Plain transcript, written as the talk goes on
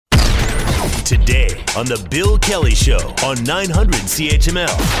Today on The Bill Kelly Show on 900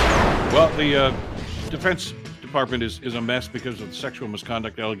 CHML. Well, the Defense Department is a mess because of the sexual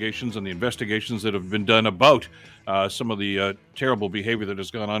misconduct allegations and the investigations that have been done about some of the terrible behavior that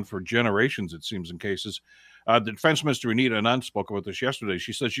has gone on for generations, it seems, in cases. The Defense Minister, Anita Anand, spoke about this yesterday.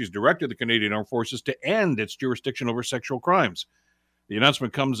 She says she's directed the Canadian Armed Forces to end its jurisdiction over sexual crimes. The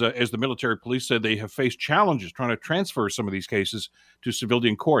announcement comes as the military police said they have faced challenges trying to transfer some of these cases to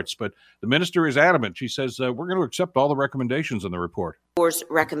civilian courts. But the minister is adamant. She says, we're going to accept all the recommendations in the report.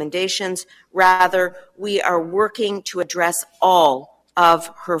 Recommendations. Rather, we are working to address all of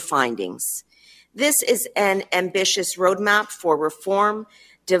her findings. This is an ambitious roadmap for reform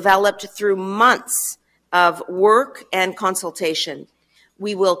developed through months of work and consultation.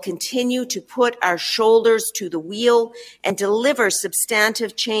 We will continue to put our shoulders to the wheel and deliver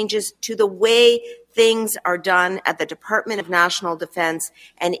substantive changes to the way things are done at the Department of National Defence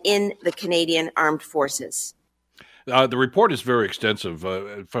and in the Canadian Armed Forces. The report is very extensive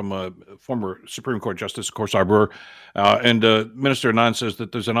from former Supreme Court Justice, of course, Arbour, and Minister Anand says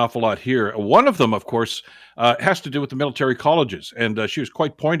that there's an awful lot here. One of them, of course, has to do with the military colleges, and she was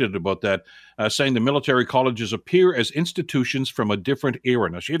quite pointed about that, saying the military colleges appear as institutions from a different era.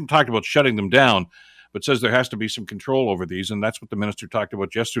 Now, she hadn't talked about shutting them down, but says there has to be some control over these, and that's what the minister talked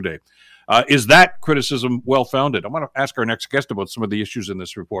about yesterday. Is that criticism well-founded? I want to ask our next guest about some of the issues in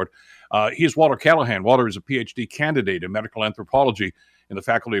this report. He is Walter Callahan. Walter is a PhD candidate in medical anthropology in the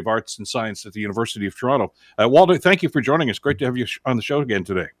Faculty of Arts and Science at the University of Toronto. Walter, thank you for joining us. Great to have you on the show again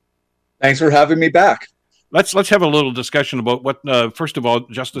today. Thanks for having me back. Let's have a little discussion about what, first of all,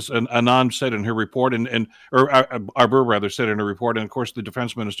 Justice Anand said in her report, or Arbour rather said in her report, and of course the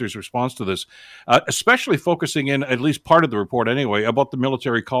Defense Minister's response to this, especially focusing in at least part of the report anyway about the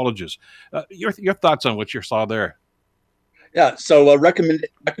military colleges. Your thoughts on what you saw there? Yeah, so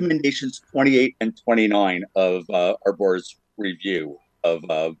recommendations 28 and 29 of Arbour's review of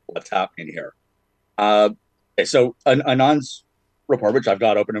what's happening here. So Anand's report, which I've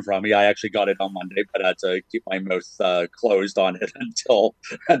got open in front of me. I actually got it on Monday, but I had to keep my mouth closed on it until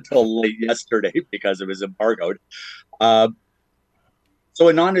late yesterday because it was embargoed. So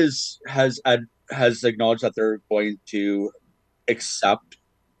Anand has acknowledged that they're going to accept,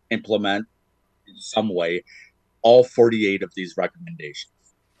 implement in some way all 48 of these recommendations.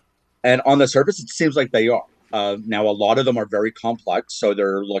 And on the surface, it seems like they are. Now, a lot of them are very complex, so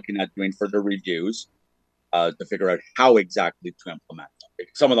they're looking at doing further reviews to figure out how exactly to implement them.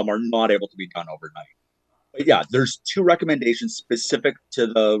 Some of them are not able to be done overnight. But yeah, there's two recommendations specific to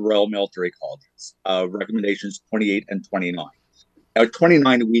the Royal Military Colleges, recommendations 28 and 29. Now,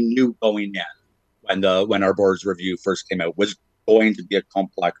 29, we knew going in when Arbour's review first came out was going to be a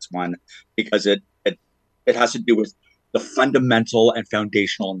complex one because it has to do with the fundamental and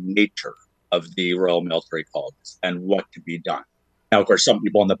foundational nature of the Royal Military Colleges and what can be done. Now, of course, some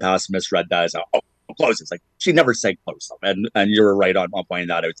people in the past misread that as close. It's like she never said close them, and you were right on pointing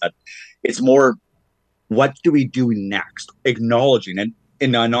that out. That it's more, what do we do next? Acknowledging, and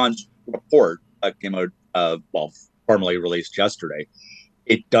in Anand's report came out, formally released yesterday,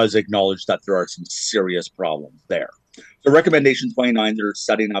 it does acknowledge that there are some serious problems there. So, recommendation 29, they're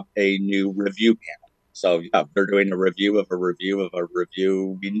setting up a new review panel. So, yeah, they're doing a review of a review of a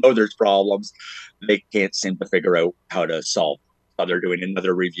review. We know there's problems. They can't seem to figure out how to solve them. They're doing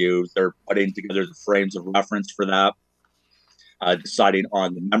another review. They're putting together the frames of reference for that, deciding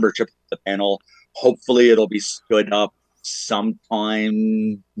on the membership of the panel. Hopefully, it'll be stood up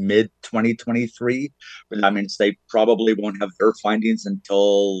sometime mid-2023, but that means they probably won't have their findings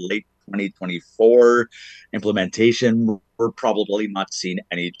until late 2024. Implementation, we're probably not seeing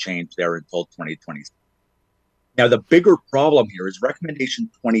any change there until 2020. Now, the bigger problem here is recommendation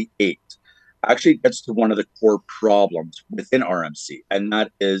 28. Actually gets to one of the core problems within RMC, and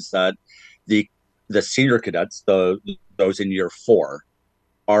that is that the senior cadets, those in year 4,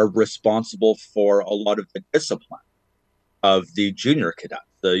 are responsible for a lot of the discipline of the junior cadets,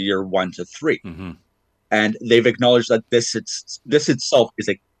 the year 1 to 3. Mm-hmm. And they've acknowledged that this itself is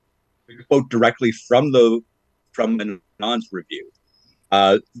a quote directly from Anand's review.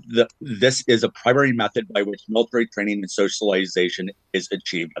 This is a primary method by which military training and socialization is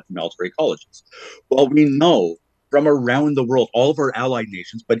achieved at the military colleges. Well, we know from around the world, all of our allied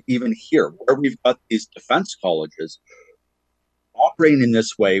nations, but even here, where we've got these defense colleges operating in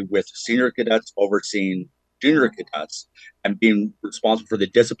this way with senior cadets overseeing junior cadets and being responsible for the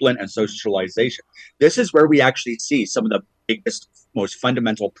discipline and socialization. This is where we actually see some of the biggest, most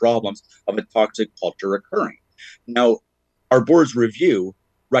fundamental problems of a toxic culture occurring. Now, Arbour's review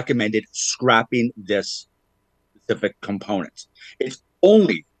recommended scrapping this specific component. It's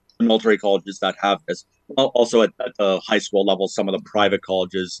only military colleges that have this. Well, also at the high school level, some of the private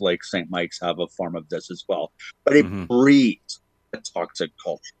colleges like St. Mike's have a form of this as well. But it breeds a toxic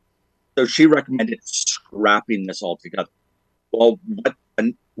culture. So she recommended scrapping this altogether. Well,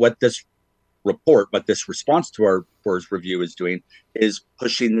 what this response to our board's review is doing is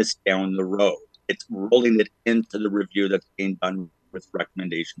pushing this down the road. It's rolling it into the review that's being done with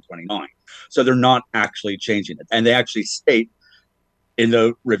recommendation 29. So they're not actually changing it. And they actually state in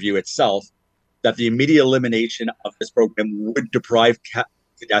the review itself that the immediate elimination of this program would deprive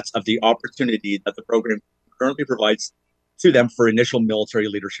cadets of the opportunity that the program currently provides to them for initial military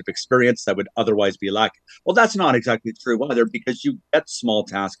leadership experience that would otherwise be lacking. Well, that's not exactly true either, because you get small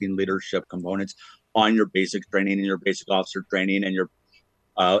tasking leadership components on your basic training and your basic officer training and your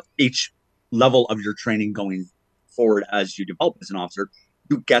each level of your training going forward as you develop as an officer,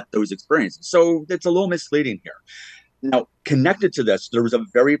 you get those experiences. So it's a little misleading here. Now, connected to this, there was a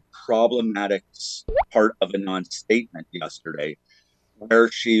very problematic part of Anand's statement yesterday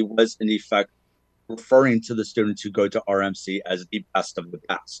where she was in effect referring to the students who go to RMC as the best of the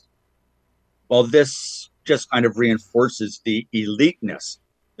best. Well, this just kind of reinforces the eliteness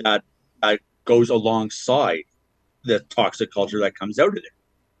that goes alongside the toxic culture that comes out of it.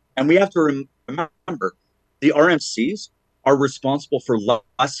 And we have to remember, the RMCs are responsible for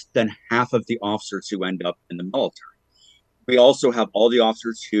less than half of the officers who end up in the military. We also have all the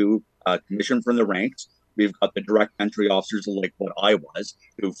officers who commission from the ranks. We've got the direct entry officers like what I was,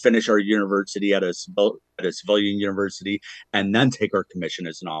 who finish our university at a civilian university and then take our commission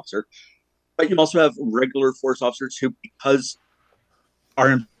as an officer. But you also have regular force officers who, because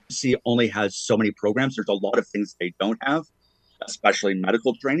RMC only has so many programs, there's a lot of things they don't have, especially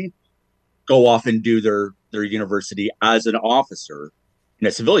medical training, go off and do their university as an officer in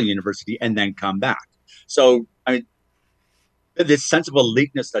a civilian university and then come back. So, I mean, this sense of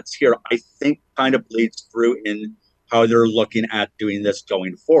eliteness that's here, I think, kind of bleeds through in how they're looking at doing this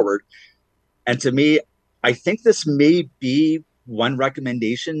going forward. And to me, I think this may be one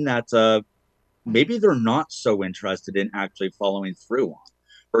recommendation that maybe they're not so interested in actually following through on.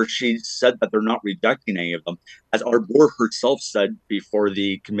 Or she said that they're not rejecting any of them. As our board herself said before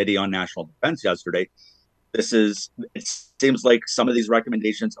the Committee on National Defense yesterday, it seems like some of these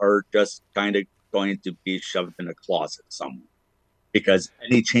recommendations are just kind of going to be shoved in a closet somewhere. Because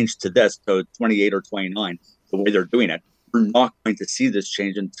any change to this, to 28 or 29, the way they're doing it, we're not going to see this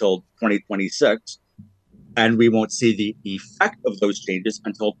change until 2026. And we won't see the effect of those changes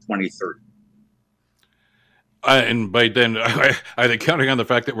until 2030. And by then, are they counting on the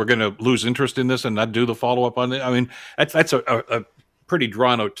fact that we're going to lose interest in this and not do the follow-up on it? I mean, that's a pretty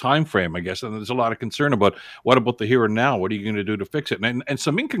drawn-out time frame, I guess, and there's a lot of concern about what about the here and now? What are you going to do to fix it? And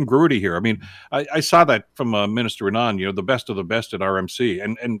some incongruity here. I mean, I saw that from Minister Anand, the best of the best at RMC,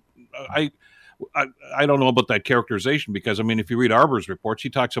 and I don't know about that characterization because, I mean, if you read Arbor's reports,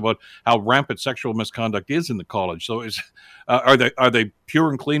 he talks about how rampant sexual misconduct is in the college. So are they pure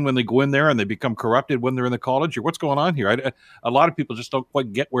and clean when they go in there and they become corrupted when they're in the college? Or what's going on here? A lot of people just don't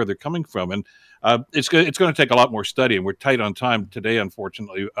quite get where they're coming from. And it's going to take a lot more study, and we're tight on time today,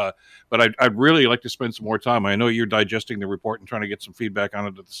 unfortunately. But I'd really like to spend some more time. I know you're digesting the report and trying to get some feedback on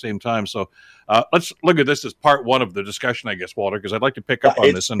it at the same time. So let's look at this as part one of the discussion, I guess, Walter, because I'd like to pick up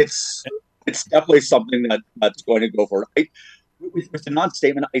on this. And it's definitely something that's going to go forward. With the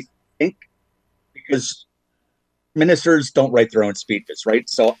non-statement, I think, because ministers don't write their own speeches, right?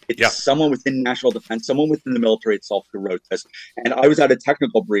 So it's someone within national defense, someone within the military itself who wrote this. And I was at a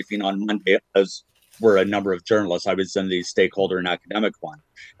technical briefing on Monday, as were a number of journalists. I was in the stakeholder and academic one.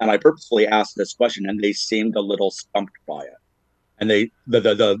 And I purposefully asked this question, and they seemed a little stumped by it. And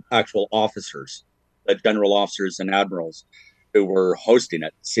the actual officers, the general officers and admirals, who were hosting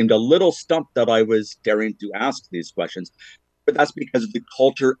it, seemed a little stumped that I was daring to ask these questions. But that's because of the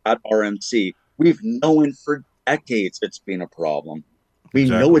culture at RMC. We've known for decades it's been a problem. We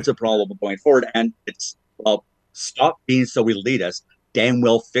know it's a problem going forward. And it's, well, stop being so elitist. Damn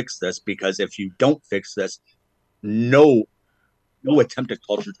well fix this, because if you don't fix this, no attempt at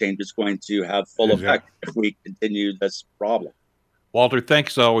culture change is going to have full effect if we continue this problem. Walter,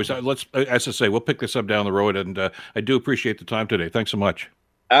 thanks always. Let's, as I say, we'll pick this up down the road, and I do appreciate the time today. Thanks so much.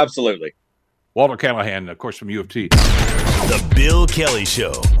 Absolutely. Walter Callahan, of course, from U of T. The Bill Kelly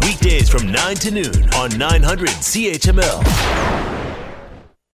Show, weekdays from 9 to noon on 900 CHML.